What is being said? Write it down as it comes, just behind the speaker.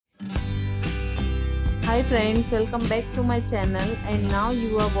Hi friends, welcome back to my channel, and now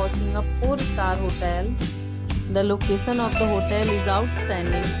you are watching a 4-star hotel. The location of the hotel is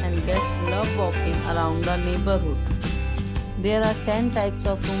outstanding and guests love walking around the neighborhood. There are 10 types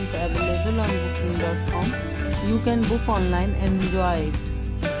of rooms available on booking.com. You can book online and enjoy it.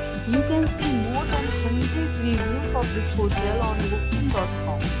 You can see more than 100 reviews of this hotel on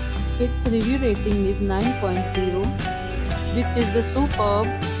booking.com. Its review rating is 9.0, which is the superb.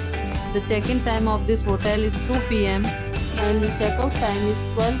 The check-in time of this hotel is 2 p.m. and the check-out time is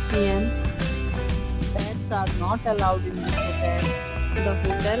 12 p.m. Pets are not allowed in this hotel. The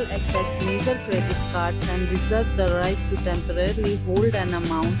hotel accepts major credit cards and reserves the right to temporarily hold an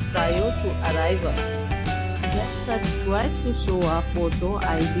amount prior to arrival. Guests are required to show a photo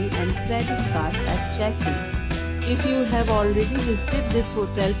ID and credit card at check-in. If you have already visited this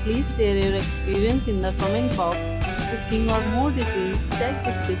hotel, please share your experience in the comment box. Booking or more details, check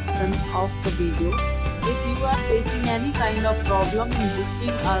description of the video. If you are facing any kind of problem in booking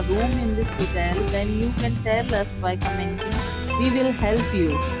a room in this hotel, then you can tell us by commenting. We will help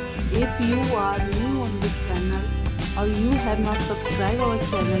you. If you are new on this channel or you have not subscribed our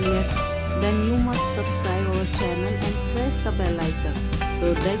channel yet, then you must subscribe our channel and press the bell icon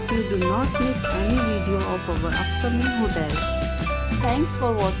so that you do not miss any video of our upcoming hotel. Thanks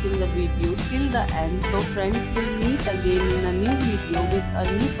for watching the video till the end. So friends, will meet again in a new video with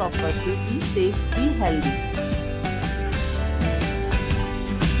a new property. Be safe, be healthy.